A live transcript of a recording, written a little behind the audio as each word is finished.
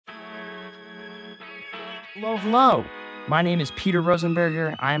Hello, hello. My name is Peter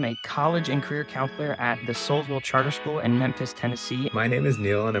Rosenberger. I am a college and career counselor at the Soulsville Charter School in Memphis, Tennessee. My name is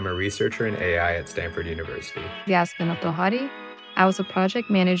Neil, and I'm a researcher in AI at Stanford University. Yasmin Abdulhadi. I was a project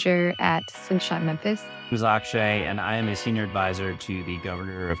manager at Slingshot Memphis. I'm Akshay, and I am a senior advisor to the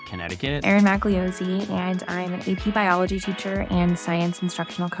governor of Connecticut. Erin Magliozzi, and I'm an AP biology teacher and science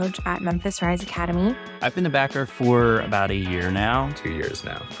instructional coach at Memphis Rise Academy. I've been a backer for about a year now. 2 years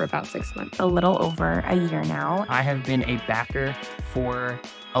now. For about 6 months. A little over a year now. I have been a backer for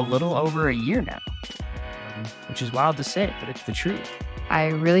a little over a year now, which is wild to say, but it's the truth. I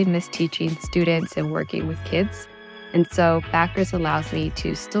really miss teaching students and working with kids. And so Backrs allows me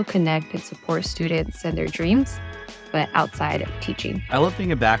to still connect and support students and their dreams, but outside of teaching. I love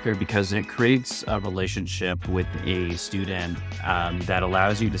being a backer because it creates a relationship with a student that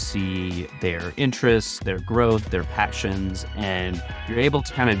allows you to see their interests, their growth, their passions, and you're able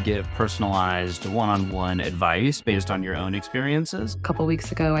to kind of give personalized one-on-one advice based on your own experiences. A couple weeks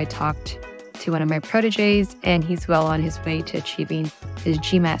ago, I talked to one of my proteges, and he's well on his way to achieving his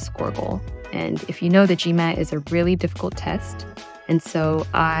GMAT score goal. And if you know, the GMAT is a really difficult test. And so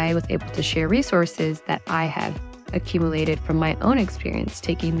I was able to share resources that I have accumulated from my own experience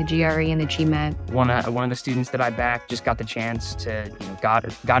taking the GRE and the GMAT. One of the students that I backed just got the chance to,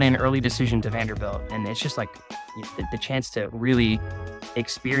 got in early decision to Vanderbilt. And it's just like the chance to really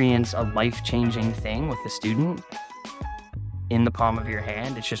experience a life-changing thing with the student in the palm of your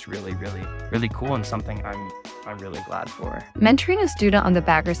hand. It's just really, really, really cool, and something I'm really glad for. Mentoring a student on the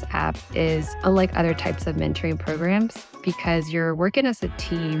Backrs app is unlike other types of mentoring programs because you're working as a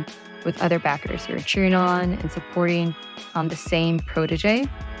team with other backers. You're cheering on and supporting the same protege.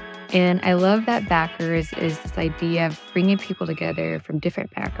 And I love that Backrs is this idea of bringing people together from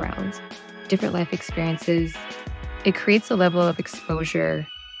different backgrounds, different life experiences. It creates a level of exposure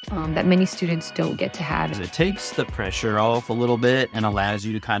that many students don't get to have. It takes the pressure off a little bit and allows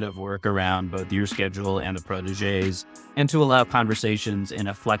you to kind of work around both your schedule and the proteges, and to allow conversations in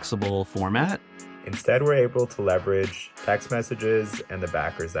a flexible format. Instead, we're able to leverage text messages and the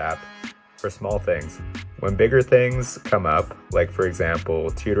Backrs app for small things. When bigger things come up, like for example,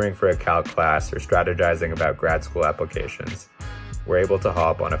 tutoring for a calc class or strategizing about grad school applications, we're able to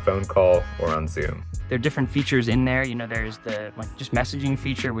hop on a phone call or on Zoom. There are different features in there. There's the just messaging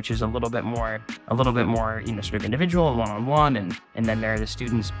feature, which is a little bit more, sort of individual, one-on-one, and then there are the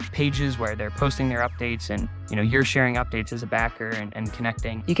students' pages where they're posting their updates, and you're sharing updates as a backer and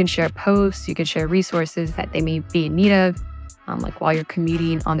connecting. You can share posts, you can share resources that they may be in need of, like while you're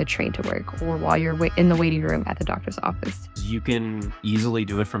commuting on the train to work or while you're in the waiting room at the doctor's office. You can easily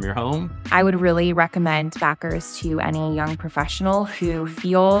do it from your home. I would really recommend Backrs to any young professional who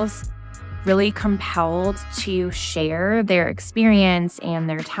feels really compelled to share their experience and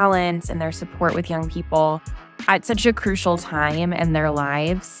their talents and their support with young people at such a crucial time in their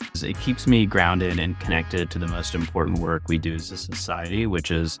lives. It keeps me grounded and connected to the most important work we do as a society,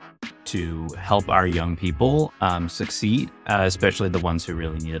 which is to help our young people succeed, especially the ones who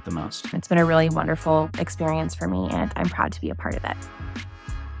really need it the most. It's been a really wonderful experience for me, and I'm proud to be a part of it.